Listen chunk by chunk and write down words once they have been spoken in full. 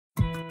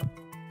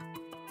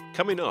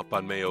Coming up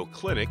on Mayo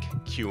Clinic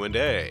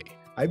Q&A.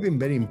 I've been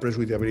very impressed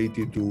with the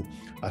ability to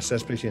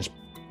assess patients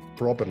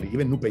properly,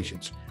 even new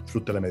patients,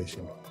 through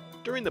telemedicine.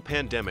 During the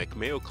pandemic,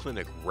 Mayo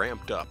Clinic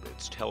ramped up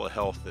its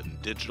telehealth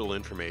and digital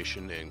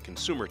information and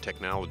consumer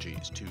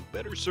technologies to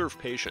better serve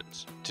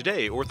patients.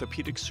 Today,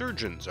 orthopedic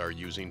surgeons are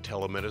using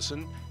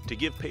telemedicine to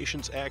give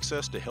patients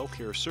access to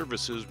healthcare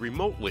services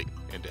remotely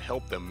and to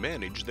help them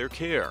manage their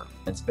care.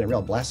 It's been a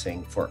real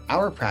blessing for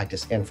our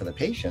practice and for the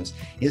patients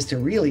is to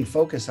really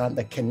focus on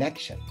the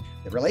connection.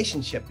 The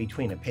relationship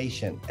between a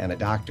patient and a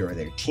doctor or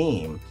their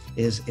team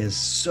is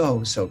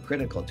so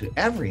critical to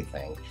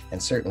everything,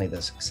 and certainly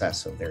the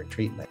success of their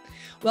treatment.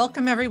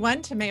 Welcome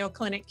everyone to Mayo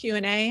Clinic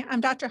Q&A.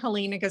 I'm Dr.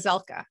 Helena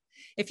Gazelka.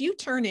 If you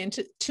tune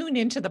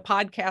into the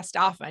podcast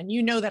often,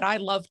 you know that I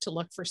love to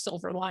look for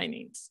silver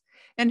linings.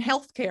 In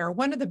healthcare,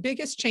 one of the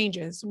biggest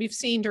changes we've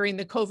seen during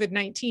the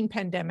COVID-19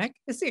 pandemic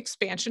is the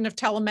expansion of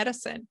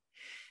telemedicine.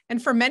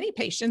 And for many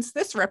patients,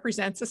 this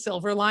represents a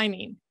silver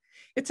lining.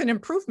 It's an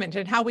improvement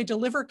in how we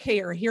deliver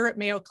care here at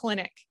Mayo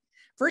Clinic.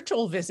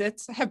 Virtual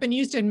visits have been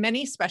used in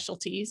many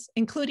specialties,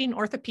 including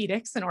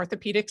orthopedics and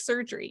orthopedic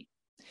surgery.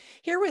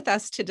 Here with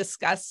us to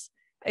discuss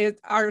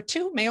are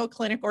two Mayo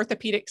Clinic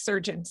orthopedic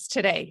surgeons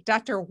today,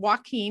 Dr.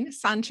 Joaquin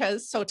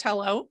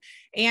Sanchez-Sotelo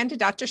and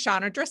Dr.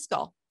 Shawn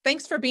O'Driscoll.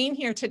 Thanks for being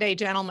here today,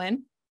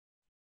 gentlemen.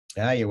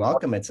 You're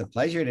welcome. It's a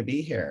pleasure to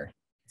be here.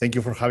 Thank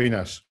you for having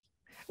us.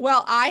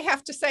 Well, I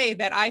have to say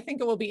that I think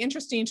it will be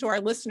interesting to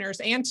our listeners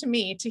and to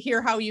me to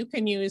hear how you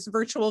can use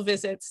virtual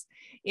visits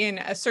in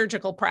a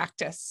surgical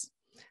practice.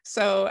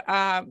 So,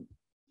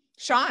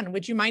 Shawn,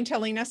 would you mind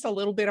telling us a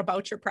little bit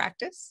about your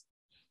practice?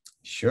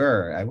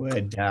 Sure, I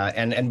would.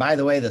 And by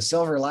the way, the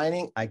silver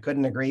lining, I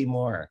couldn't agree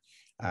more.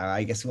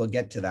 I guess we'll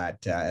get to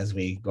that as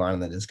we go on in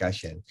the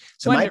discussion.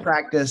 So Wonderful. My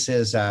practice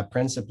is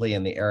principally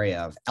in the area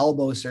of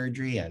elbow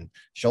surgery and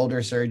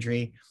shoulder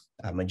surgery.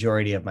 A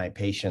majority of my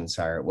patients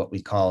are what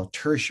we call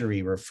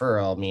tertiary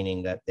referral,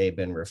 meaning that they've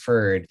been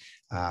referred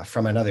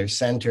from another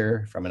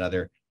center, from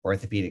another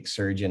orthopedic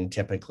surgeon,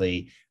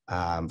 typically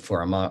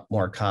for a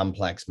more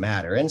complex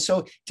matter. And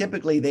so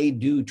typically they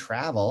do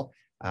travel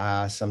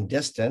some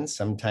distance,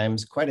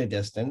 sometimes quite a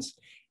distance.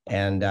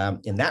 And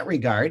in that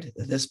regard,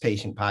 this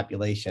patient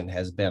population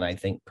has been, I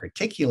think,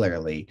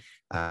 particularly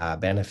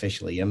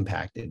beneficially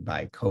impacted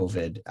by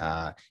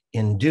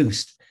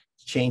COVID-induced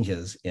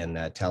changes in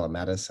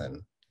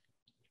telemedicine.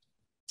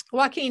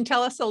 Joaquin,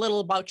 tell us a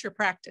little about your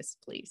practice,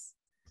 please.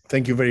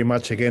 Thank you very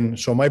much again.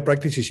 So my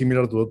practice is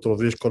similar to Dr.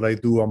 O'Driscoll. I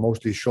do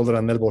mostly shoulder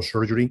and elbow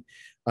surgery.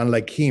 And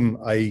like him,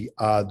 I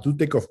do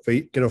take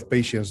care of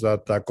patients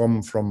that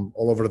come from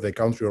all over the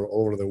country or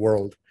all over the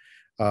world.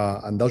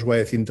 And that's why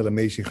I think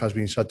telemedicine has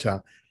been such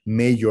a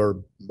major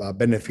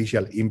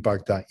beneficial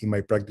impact in my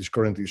practice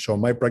currently. So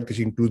my practice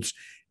includes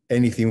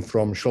anything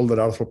from shoulder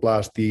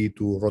arthroplasty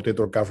to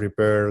rotator cuff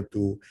repair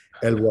to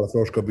elbow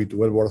arthroscopy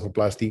to elbow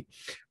arthroplasty.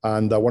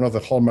 And one of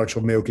the hallmarks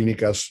of Mayo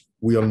Clinic, as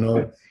we all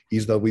know,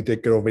 is that we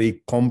take care of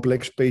very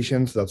complex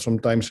patients that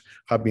sometimes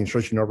have been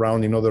searching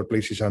around in other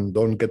places and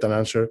don't get an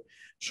answer.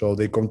 So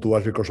they come to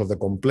us because of the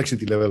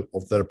complexity level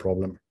of their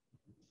problem.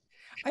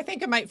 I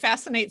think it might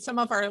fascinate some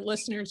of our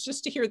listeners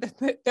just to hear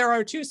that there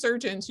are two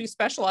surgeons who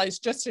specialize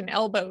just in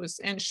elbows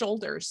and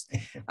shoulders.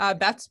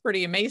 That's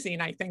pretty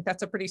amazing. I think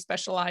that's a pretty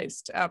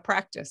specialized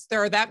practice.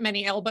 There are that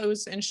many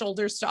elbows and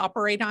shoulders to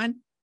operate on?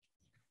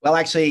 Well,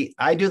 actually,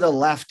 I do the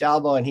left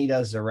elbow and he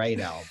does the right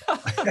elbow.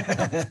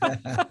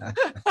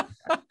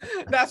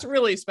 That's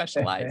really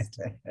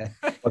specialized.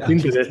 What's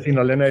interesting,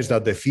 Elena, is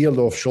that the field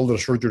of shoulder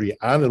surgery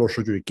and elbow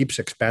surgery keeps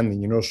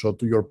expanding. So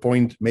to your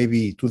point,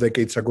 maybe 2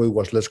 decades ago it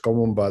was less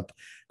common, but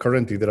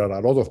currently there are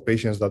a lot of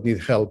patients that need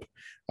help.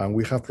 And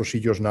we have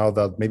procedures now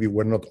that maybe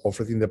were not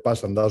offered in the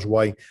past. And that's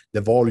why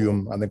the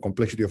volume and the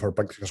complexity of our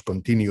practice has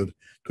continued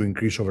to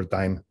increase over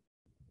time.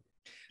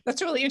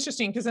 That's really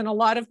interesting because in a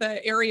lot of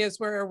the areas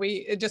where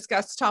we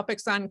discuss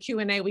topics on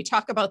Q&A, we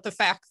talk about the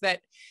fact that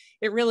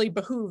it really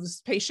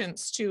behooves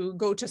patients to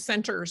go to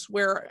centers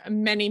where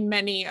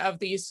many of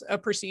these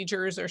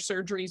procedures or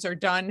surgeries are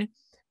done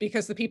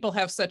because the people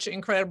have such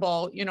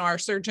incredible, our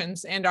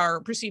surgeons and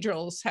our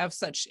procedurals have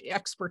such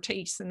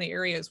expertise in the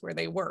areas where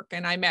they work.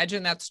 And I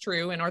imagine that's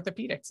true in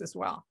orthopedics as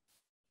well.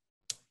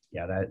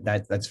 Yeah,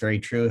 that's very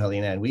true,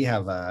 Helena. And we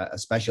have a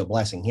special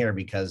blessing here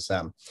because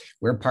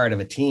we're part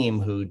of a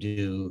team who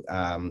do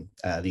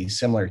these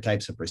similar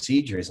types of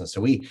procedures. And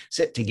so we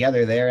sit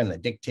together there in the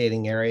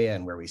dictating area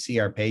and where we see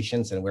our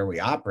patients and where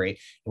we operate.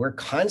 And we're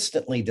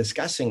constantly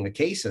discussing the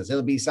cases.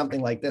 It'll be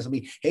something like this. It'll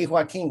be, hey,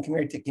 Joaquin, come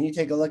here. Can you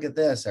take a look at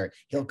this? Or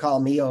he'll call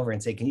me over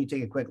and say, can you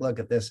take a quick look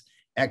at this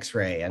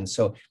X-ray? And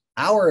so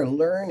our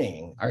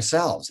learning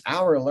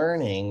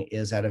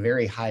is at a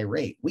very high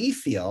rate. We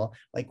feel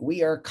like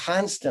we are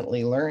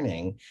constantly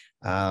learning,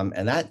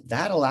 and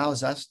that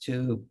allows us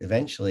to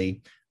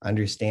eventually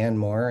understand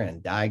more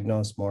and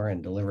diagnose more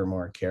and deliver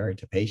more care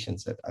to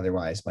patients that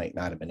otherwise might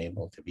not have been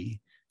able to be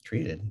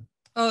treated.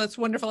 Oh, that's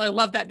wonderful. I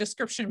love that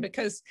description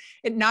because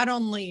it not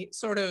only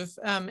sort of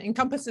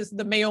encompasses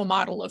the Mayo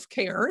model of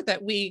care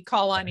that we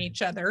call on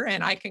each other,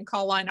 and I can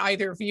call on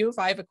either of you if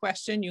I have a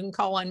question, you can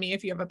call on me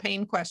if you have a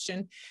pain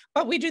question,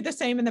 but we do the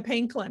same in the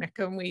pain clinic,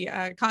 and we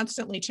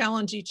constantly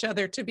challenge each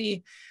other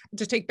to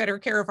take better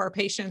care of our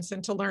patients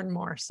and to learn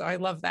more. So I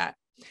love that.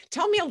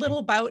 Tell me a little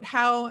about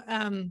how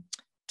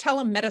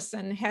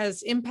telemedicine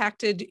has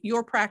impacted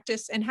your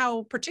practice and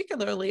how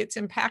particularly it's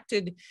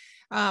impacted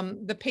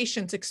the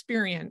patient's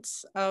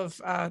experience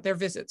of their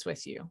visits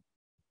with you.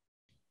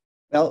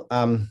 Well,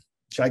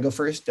 should I go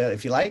first?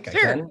 If you like,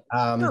 sure.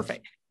 I can.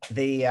 Perfect.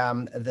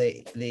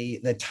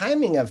 The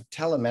timing of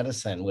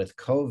telemedicine with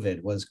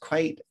COVID was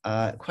quite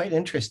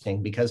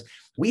interesting because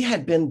we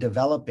had been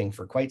developing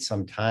for quite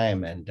some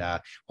time, and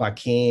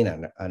Joaquin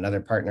and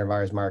another partner of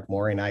ours, Mark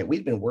Morey, and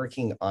we'd been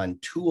working on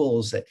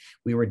tools that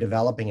we were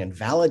developing and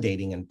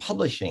validating and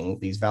publishing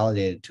these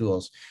validated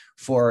tools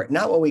for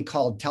not what we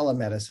called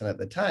telemedicine at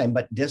the time,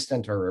 but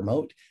distant or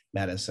remote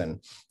medicine.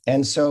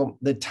 And so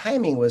the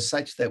timing was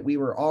such that we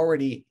were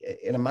already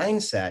in a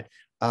mindset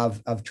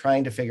of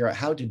trying to figure out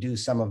how to do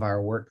some of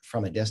our work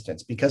from a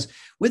distance. Because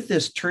with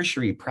this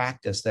tertiary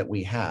practice that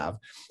we have,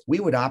 we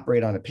would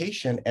operate on a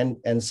patient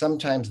and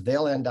sometimes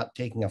they'll end up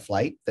taking a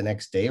flight the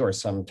next day or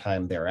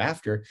sometime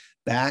thereafter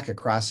back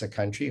across the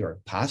country or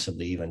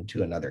possibly even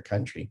to another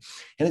country.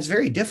 And it's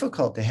very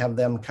difficult to have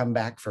them come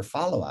back for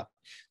follow-up.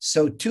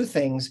 So two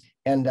things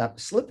end up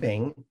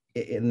slipping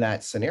in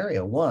that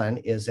scenario. One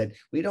is that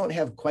we don't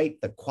have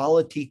quite the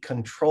quality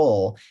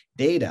control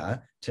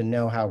data to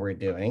know how we're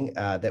doing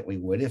that we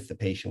would if the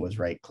patient was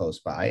right close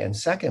by. And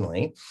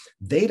secondly,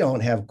 they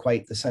don't have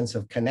quite the sense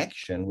of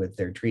connection with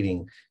their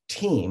treating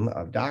team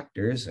of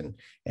doctors and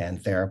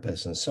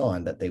therapists and so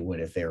on that they would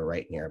if they were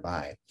right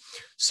nearby.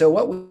 So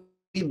what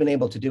we've been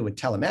able to do with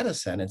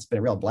telemedicine, it's been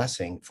a real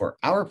blessing for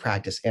our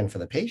practice and for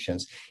the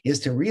patients,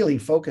 is to really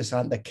focus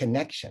on the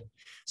connection.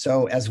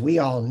 So as we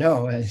all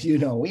know, as you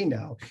know, we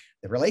know,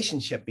 the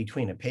relationship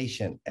between a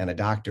patient and a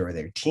doctor or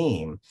their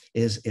team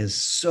is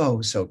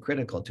so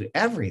critical to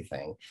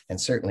everything, and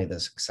certainly the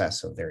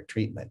success of their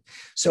treatment.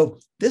 So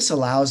this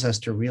allows us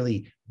to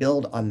really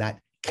build on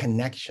that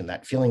connection,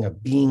 that feeling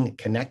of being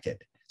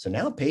connected. So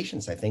now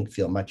patients, I think,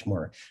 feel much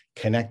more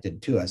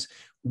connected to us.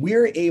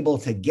 We're able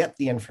to get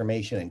the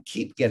information and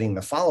keep getting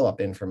the follow-up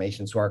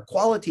information. So our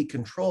quality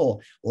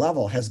control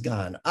level has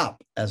gone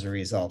up as a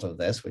result of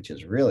this, which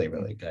is really,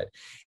 really good.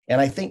 And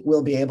I think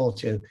we'll be able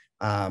to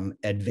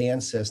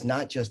advance this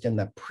not just in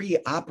the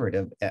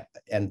pre-operative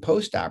and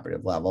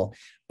post-operative level,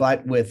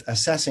 but with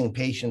assessing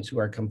patients who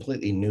are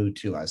completely new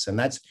to us. And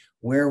that's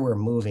where we're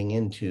moving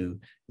into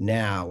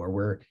now, where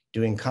we're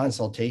doing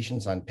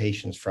consultations on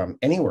patients from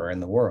anywhere in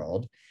the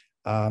world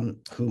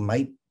who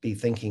might be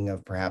thinking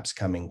of perhaps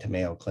coming to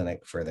Mayo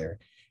Clinic for their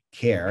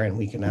care. And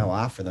we can now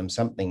offer them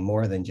something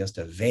more than just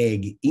a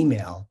vague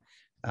email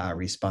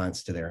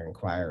response to their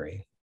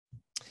inquiry.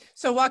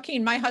 So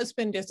Joaquin, my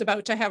husband is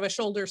about to have a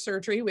shoulder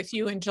surgery with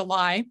you in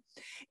July.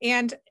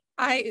 And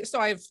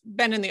I've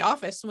been in the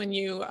office when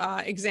you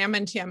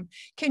examined him.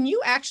 Can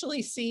you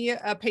actually see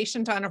a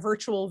patient on a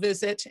virtual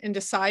visit and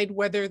decide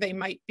whether they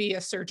might be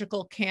a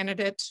surgical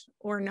candidate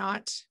or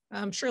not?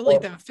 Surely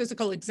the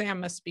physical exam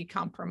must be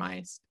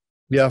compromised.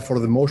 Yeah, for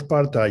the most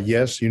part,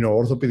 yes.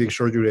 Orthopedic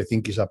surgery, I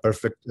think, is a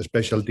perfect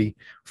specialty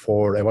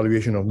for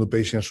evaluation of new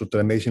patients with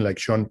telemedicine, like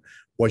Shawn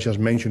was just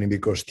mentioning,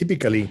 because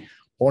typically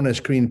on a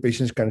screen,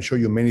 patients can show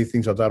you many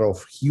things that are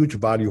of huge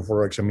value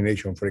for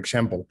examination. For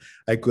example,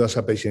 I could ask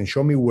a patient,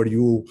 show me where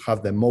you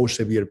have the most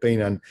severe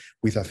pain, and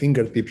with a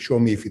fingertip, show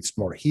me if it's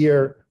more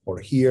here or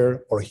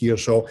here or here.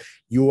 So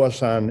you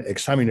as an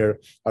examiner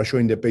are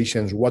showing the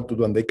patients what to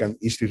do, and they can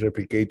easily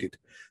replicate it.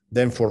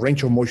 Then for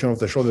range of motion of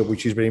the shoulder,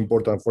 which is very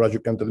important for us, you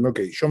can tell them,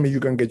 okay, show me you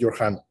can get your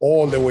hand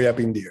all the way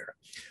up in the air,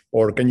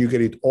 or can you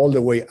get it all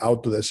the way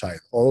out to the side,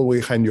 all the way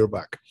behind your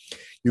back.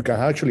 You can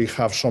actually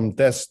have some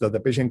tests that the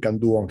patient can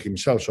do on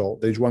himself. So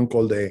there's one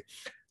called the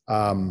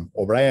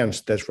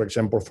O'Brien's test, for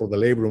example, for the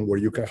labrum, where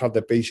you can have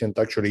the patient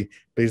actually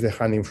place the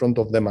hand in front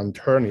of them and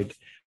turn it,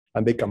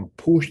 and they can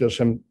push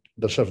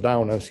themselves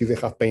down and see they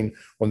have pain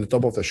on the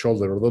top of the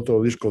shoulder. Or Dr.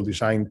 O'Driscoll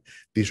designed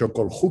the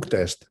so-called hook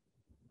test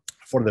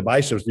for the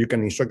biceps. You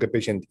can instruct the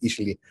patient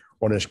easily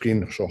on a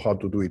screen, so how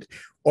to do it.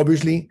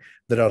 Obviously,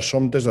 there are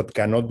some tests that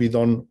cannot be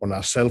done on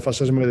a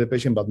self-assessment of the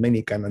patient, but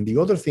many can. And the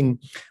other thing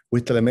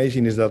with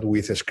telemedicine is that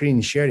with screen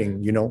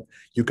sharing,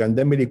 you can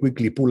then very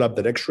quickly pull up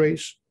their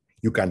x-rays,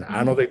 you can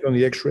annotate on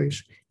the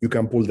x-rays, you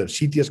can pull their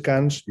CT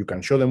scans, you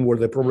can show them where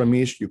the problem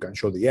is, you can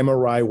show the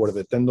MRI, where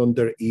the tendon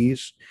tear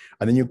is,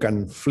 and then you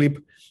can flip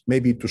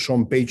maybe to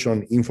some page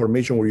on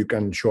information where you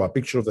can show a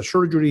picture of the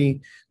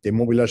surgery, the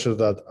immobilizers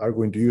that are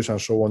going to use,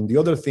 and so on. The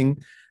other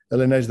thing,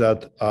 Elena, is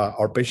that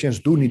our patients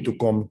do need to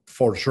come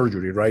for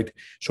surgery, right?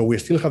 So we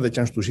still have the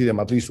chance to see them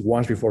at least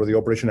once before the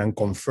operation and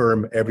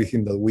confirm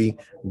everything that we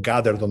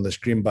gathered on the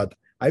screen. But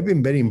I've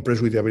been very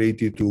impressed with the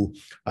ability to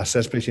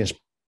assess patients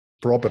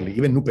properly,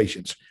 even new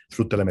patients,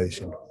 through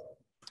telemedicine.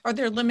 Are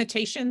there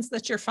limitations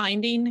that you're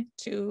finding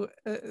to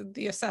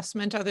the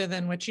assessment other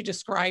than what you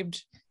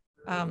described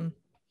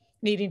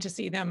needing to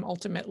see them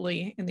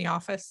ultimately in the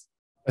office?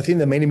 I think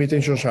the main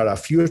limitations are a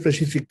few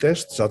specific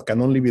tests that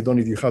can only be done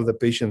if you have the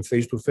patient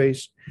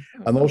face-to-face.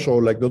 And also,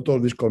 like Dr.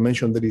 O'Driscoll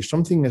mentioned, there is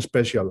something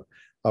special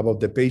about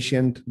the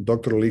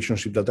patient-doctor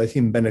relationship that I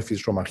think benefits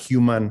from a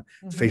human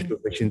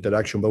face-to-face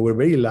interaction. But we're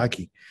very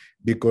lucky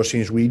because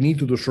since we need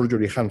to do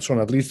surgery hands-on,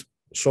 at least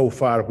so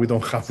far, we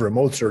don't have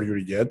remote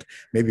surgery yet,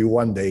 maybe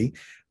one day,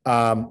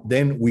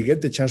 then we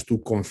get the chance to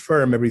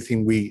confirm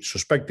everything we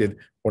suspected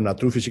on a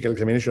true physical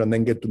examination and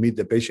then get to meet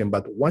the patient.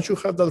 But once you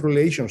have that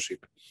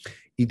relationship,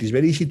 it is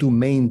very easy to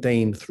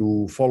maintain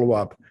through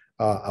follow-up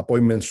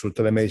appointments through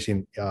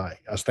telemedicine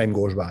as time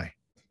goes by.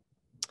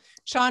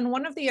 Shawn,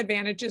 one of the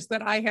advantages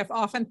that I have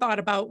often thought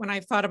about when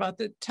I've thought about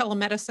the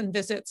telemedicine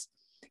visits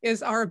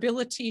is our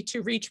ability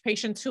to reach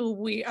patients who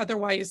we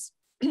otherwise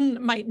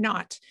might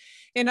not.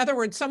 In other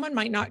words, someone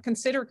might not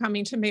consider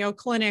coming to Mayo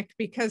Clinic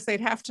because they'd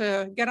have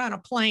to get on a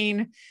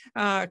plane,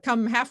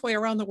 come halfway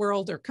around the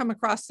world or come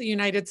across the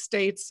United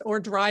States or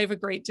drive a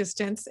great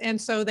distance.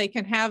 And so they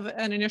can have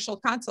an initial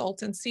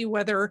consult and see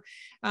whether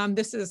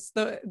there's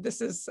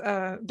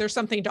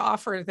something to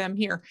offer them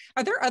here.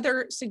 Are there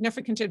other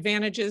significant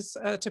advantages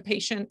to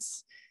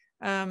patients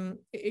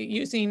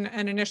using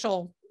an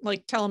initial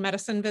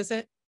telemedicine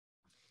visit?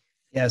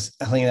 Yes,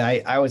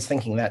 Helena, I was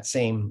thinking that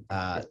same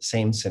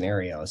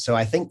scenario. So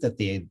I think that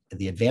the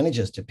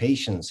advantages to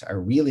patients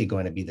are really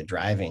going to be the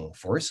driving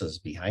forces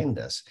behind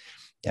this.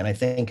 And I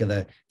think of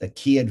the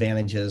key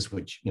advantages,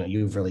 which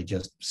you've really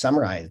just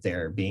summarized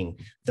there, being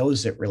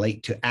those that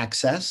relate to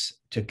access,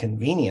 to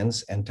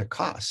convenience, and to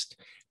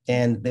cost.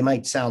 And they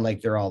might sound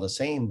like they're all the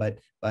same, but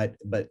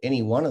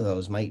any one of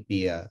those might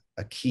be a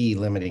key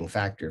limiting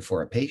factor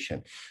for a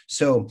patient.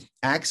 So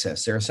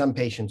access, there are some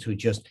patients who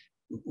just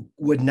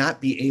would not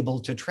be able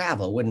to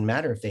travel. It wouldn't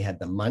matter if they had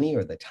the money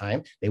or the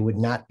time, they would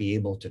not be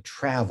able to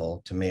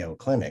travel to Mayo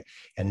Clinic.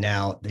 And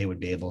now they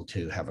would be able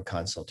to have a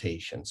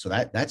consultation. So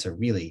that's a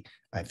really,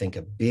 I think,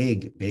 a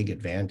big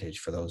advantage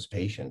for those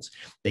patients.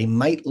 They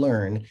might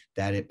learn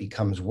that it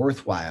becomes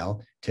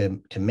worthwhile to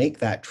make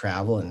that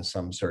travel in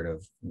some sort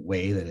of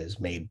way that is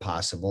made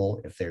possible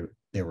if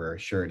they were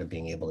assured of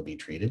being able to be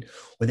treated,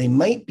 or they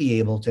might be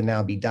able to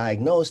now be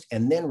diagnosed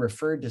and then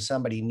referred to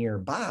somebody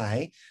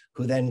nearby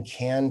who then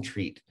can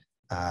treat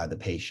the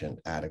patient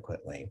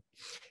adequately.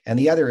 And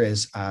the other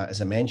is,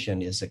 as I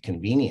mentioned, is the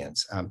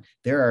convenience.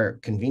 There are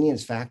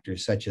convenience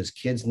factors such as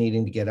kids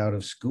needing to get out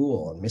of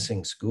school and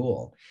missing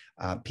school,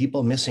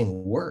 people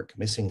missing work,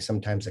 missing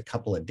sometimes a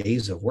couple of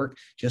days of work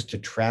just to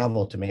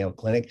travel to Mayo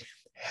Clinic,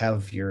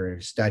 have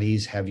your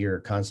studies, have your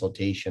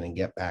consultation, and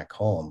get back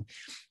home.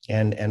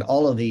 And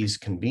all of these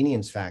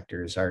convenience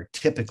factors are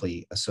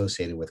typically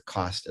associated with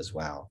cost as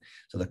well.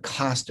 So the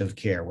cost of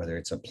care, whether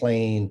it's a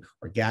plane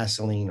or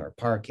gasoline or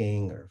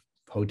parking or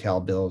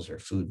hotel bills or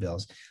food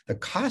bills, the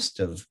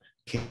cost of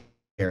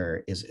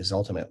care is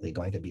ultimately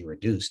going to be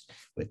reduced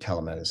with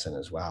telemedicine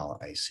as well,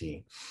 I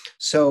see.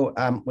 So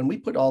when we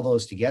put all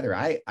those together,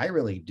 I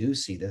really do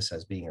see this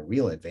as being a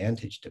real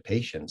advantage to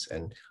patients.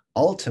 And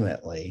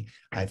ultimately,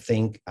 I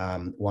think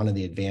one of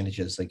the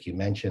advantages, like you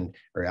mentioned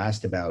or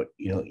asked about,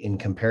 in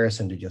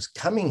comparison to just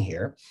coming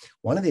here,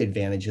 one of the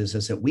advantages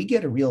is that we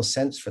get a real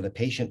sense for the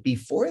patient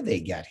before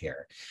they get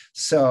here.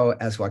 So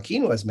as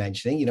Joaquin was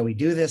mentioning, we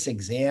do this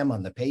exam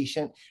on the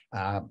patient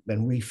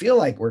and we feel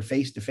like we're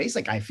face to face.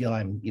 Like I feel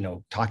I'm,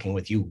 talking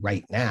with you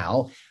right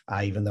now,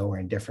 even though we're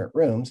in different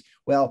rooms.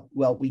 Well,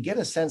 we get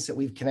a sense that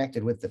we've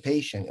connected with the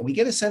patient and we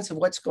get a sense of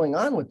what's going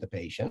on with the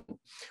patient.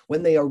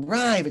 When they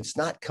arrive, it's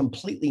not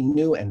completely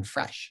new and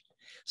fresh.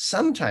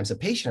 Sometimes a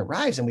patient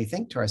arrives and we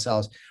think to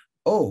ourselves,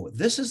 oh,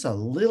 this is a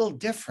little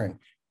different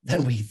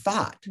than we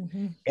thought.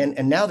 Mm-hmm.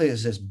 And now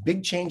there's this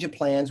big change of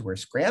plans. We're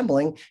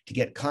scrambling to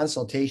get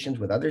consultations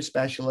with other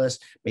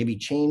specialists, maybe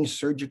change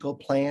surgical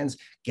plans,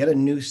 get a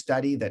new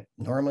study that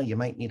normally you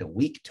might need a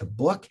week to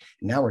book.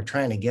 Now we're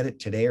trying to get it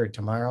today or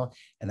tomorrow.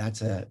 And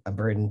that's a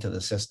burden to the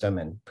system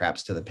and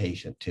perhaps to the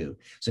patient too.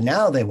 So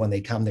now when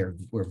they come there,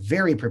 we're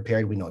very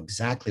prepared. We know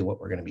exactly what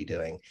we're going to be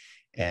doing.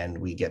 And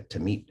we get to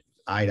meet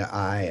eye to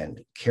eye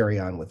and carry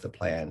on with the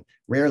plan.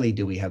 Rarely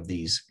do we have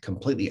these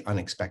completely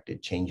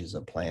unexpected changes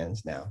of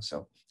plans now.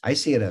 So I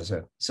see it as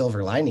a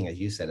silver lining, as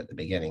you said at the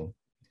beginning.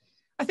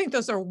 I think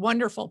those are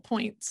wonderful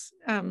points,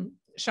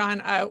 Shawn.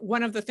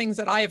 One of the things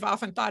that I've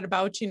often thought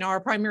about,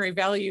 our primary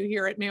value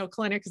here at Mayo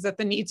Clinic is that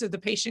the needs of the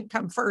patient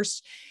come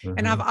first. Mm-hmm.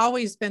 And I've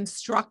always been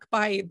struck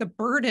by the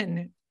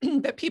burden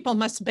that people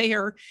must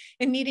bear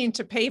in needing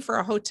to pay for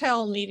a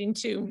hotel, needing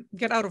to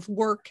get out of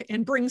work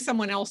and bring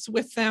someone else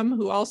with them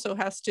who also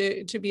has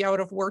to be out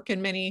of work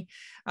in many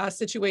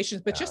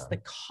situations, but just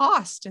the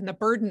cost and the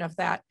burden of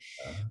that.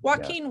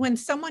 Joaquin, when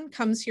someone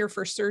comes here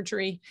for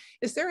surgery,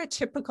 is there a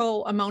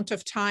typical amount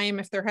of time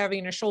if they're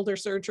having a shoulder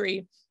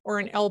surgery or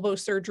an elbow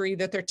surgery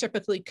that they're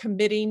typically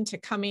committing to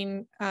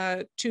coming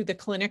to the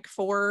clinic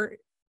for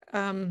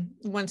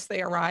once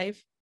they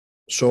arrive?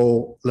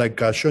 So like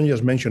Shawn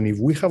just mentioned, if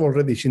we have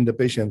already seen the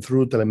patient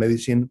through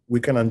telemedicine, we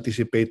can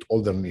anticipate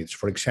all their needs.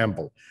 For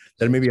example,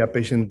 there may be a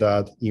patient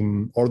that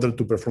in order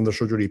to perform the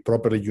surgery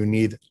properly, you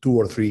need 2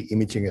 or 3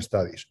 imaging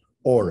studies,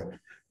 or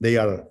they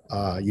are,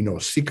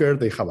 sicker,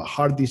 they have a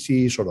heart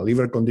disease or a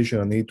liver condition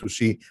and need to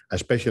see a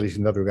specialist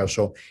in that regard.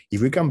 So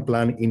if we can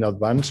plan in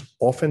advance,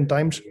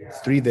 oftentimes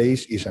 3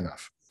 days is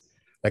enough.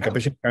 Like a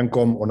patient can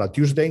come on a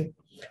Tuesday,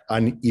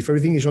 and if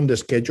everything is on the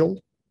schedule,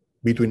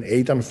 between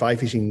 8 and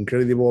 5 is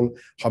incredible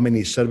how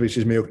many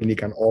services Mayo Clinic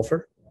can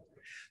offer.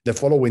 The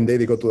following day,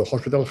 they go to the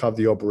hospital, have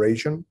the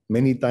operation.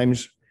 Many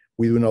times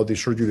we do now the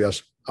surgery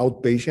as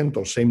outpatient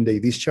or same day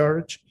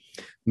discharge.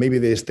 Maybe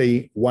they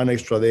stay 1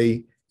 extra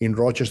day in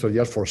Rochester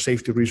just for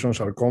safety reasons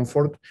or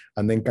comfort,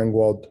 and then can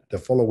go out the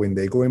following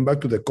day. Going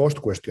back to the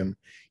cost question,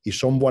 if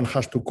someone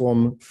has to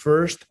come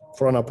first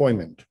for an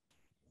appointment,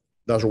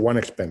 that's one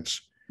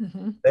expense.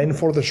 Mm-hmm. Then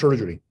for the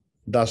surgery,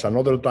 that's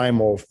another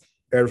time of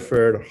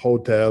airfare,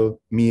 hotel,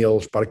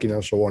 meals, parking,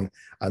 and so on.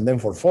 And then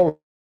for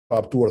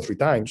follow-up 2 or 3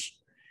 times,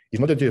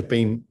 it's not that you're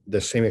paying the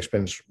same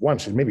expense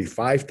once, it's maybe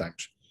 5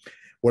 times.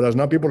 Whereas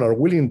now people are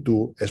willing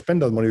to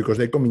spend that money because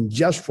they come in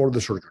just for the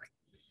surgery.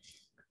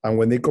 And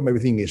when they come,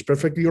 everything is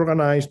perfectly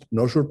organized,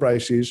 no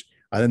surprises,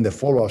 and then the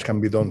follow-ups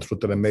can be done through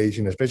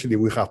telemedicine, especially if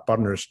we have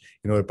partners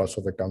in other parts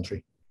of the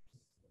country.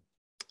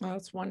 Oh,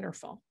 that's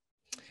wonderful.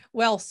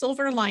 Well,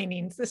 silver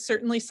linings, this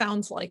certainly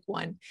sounds like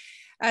one.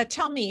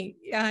 Tell me,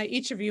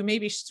 each of you,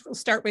 maybe we'll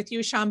start with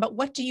you, Shawn, but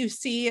what do you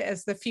see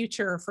as the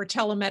future for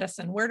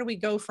telemedicine? Where do we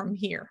go from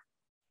here?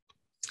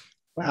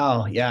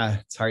 Well, yeah,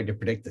 it's hard to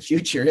predict the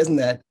future, isn't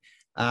it?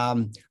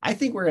 I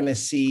think we're going to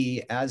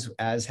see, as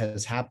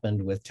has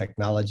happened with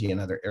technology in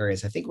other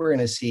areas, I think we're going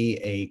to see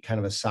a kind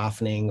of a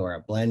softening or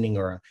a blending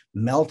or a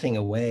melting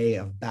away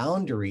of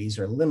boundaries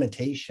or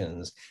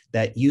limitations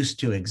that used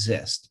to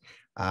exist.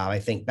 I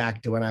think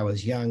back to when I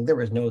was young, there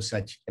was no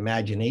such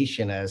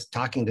imagination as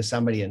talking to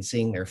somebody and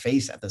seeing their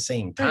face at the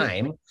same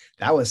time. Right.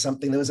 That was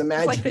something that was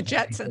imagined. Like the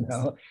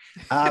Jetsons.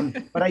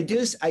 But I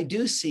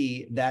do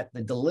see that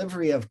the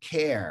delivery of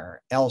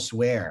care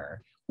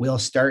elsewhere will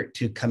start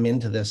to come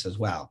into this as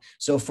well.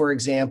 So, for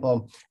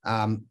example,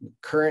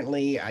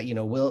 currently,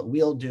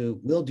 we'll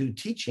do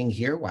teaching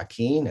here.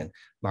 Joaquin and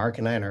Mark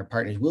and I and our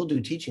partners will do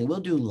teaching. We'll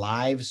do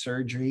live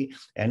surgery,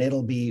 and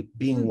it'll be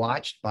being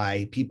watched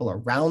by people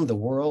around the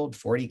world,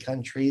 40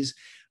 countries.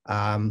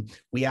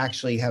 We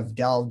actually have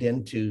delved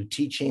into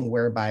teaching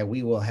whereby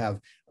we will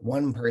have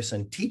one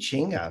person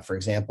teaching, for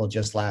example,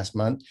 just last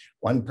month,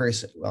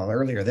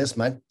 earlier this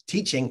month,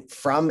 teaching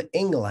from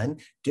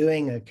England,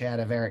 doing a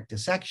cadaveric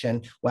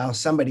dissection, while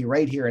somebody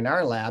right here in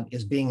our lab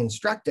is being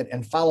instructed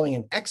and following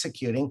and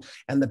executing,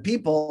 and the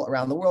people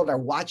around the world are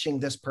watching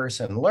this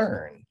person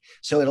learn.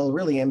 So it'll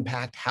really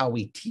impact how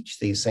we teach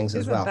these things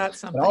as well.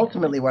 But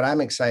ultimately, what I'm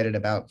excited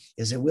about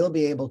is that we'll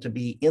be able to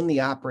be in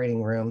the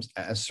operating rooms,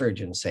 as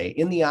surgeons say,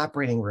 in the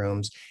operating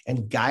rooms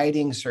and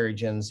guiding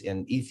surgeons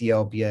in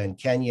Ethiopia and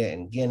Kenya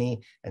and Guinea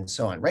and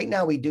so on. Right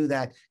now, we do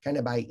that kind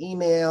of by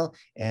email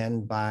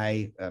and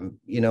by,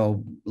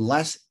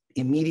 less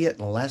immediate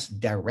and less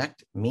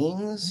direct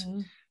means.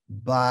 Mm-hmm.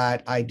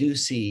 But I do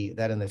see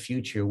that in the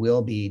future,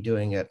 we'll be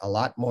doing it a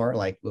lot more.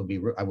 Like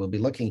I will be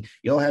looking,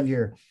 you'll have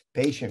your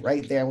patient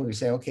right there. And we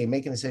say, okay,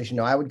 make an incision.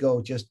 No, I would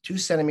go just 2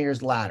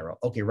 centimeters lateral.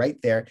 Okay, right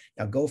there.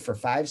 Now go for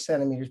 5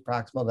 centimeters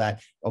proximal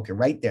that. Okay,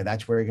 right there.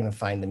 That's where you're going to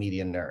find the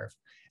median nerve.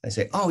 And I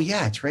say, oh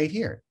yeah, it's right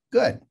here.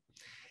 Good.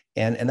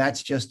 And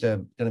that's just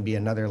going to be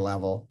another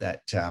level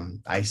that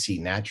I see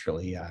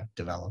naturally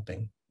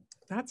developing.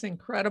 That's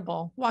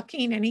incredible.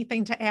 Joaquin,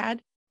 anything to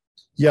add?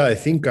 Yeah, I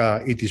think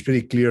it is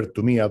pretty clear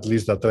to me, at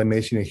least, that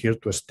telemedicine is here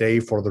to stay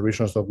for the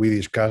reasons that we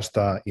discussed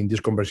in this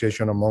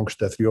conversation amongst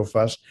the 3 of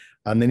us.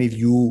 And then if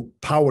you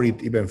power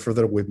it even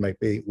further with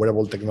maybe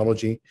wearable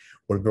technology,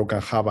 where people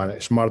can have a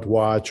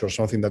smartwatch or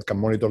something that can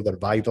monitor their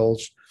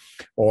vitals,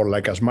 or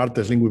like a smart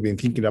link we've been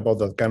thinking about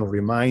that kind of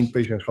remind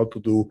patients how to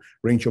do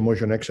range of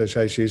motion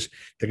exercises.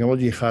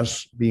 Technology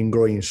has been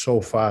growing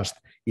so fast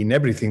in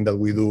everything that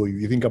we do.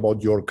 If you think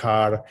about your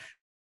car,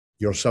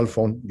 your cell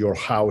phone, your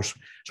house,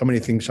 so many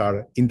things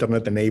are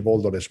internet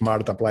enabled or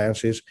smart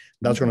appliances.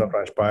 That's going to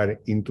transpire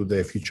into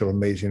the future of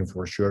medicine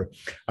for sure.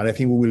 And I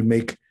think we will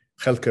make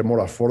healthcare more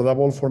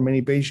affordable for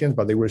many patients,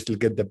 but they will still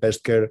get the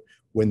best care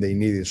when they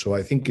need it. So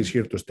I think it's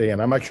here to stay,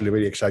 and I'm actually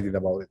very excited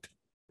about it.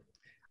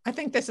 I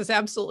think this is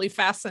absolutely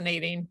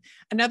fascinating.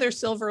 Another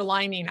silver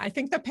lining. I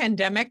think the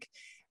pandemic,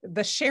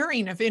 the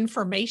sharing of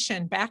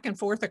information back and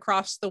forth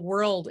across the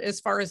world as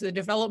far as the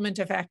development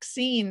of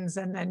vaccines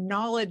and the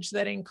knowledge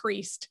that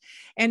increased,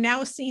 and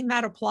now seeing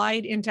that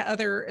applied into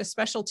other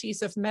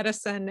specialties of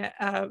medicine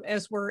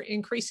as we're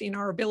increasing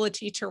our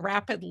ability to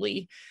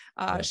rapidly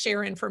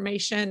share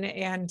information.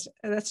 And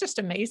that's just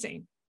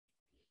amazing.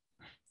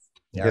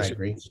 Yeah, yes, I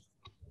agree.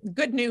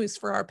 Good news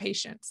for our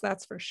patients,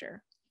 that's for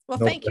sure. Well,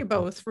 thank you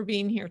both for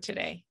being here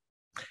today.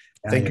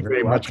 Thank you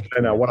very much,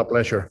 Elena. What a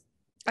pleasure.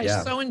 I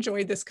so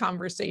enjoyed this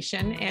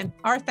conversation, and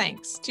our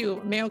thanks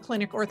to Mayo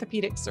Clinic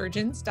orthopedic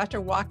surgeons, Dr.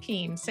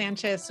 Joaquin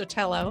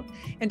Sanchez-Sotelo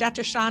and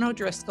Dr. Shawn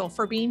O'Driscoll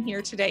for being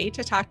here today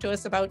to talk to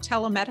us about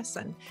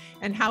telemedicine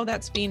and how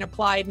that's being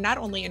applied not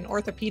only in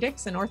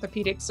orthopedics and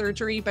orthopedic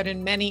surgery, but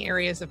in many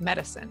areas of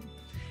medicine.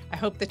 I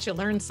hope that you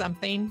learned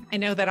something. I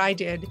know that I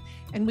did,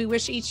 and we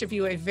wish each of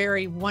you a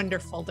very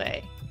wonderful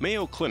day.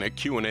 Mayo Clinic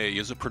Q&A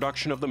is a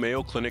production of the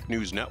Mayo Clinic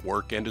News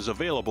Network and is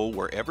available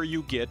wherever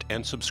you get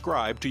and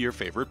subscribe to your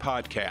favorite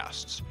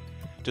podcasts.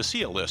 To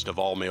see a list of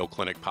all Mayo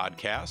Clinic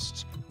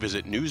podcasts,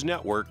 visit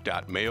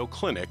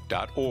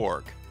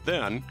newsnetwork.mayoclinic.org.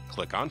 Then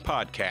click on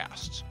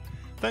Podcasts.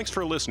 Thanks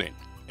for listening,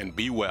 and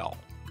be well.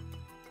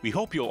 We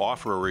hope you'll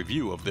offer a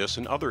review of this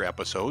and other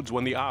episodes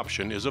when the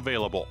option is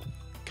available.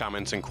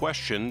 Comments and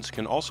questions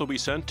can also be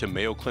sent to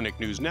Mayo Clinic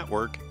News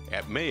Network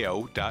at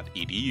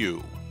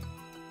mayo.edu.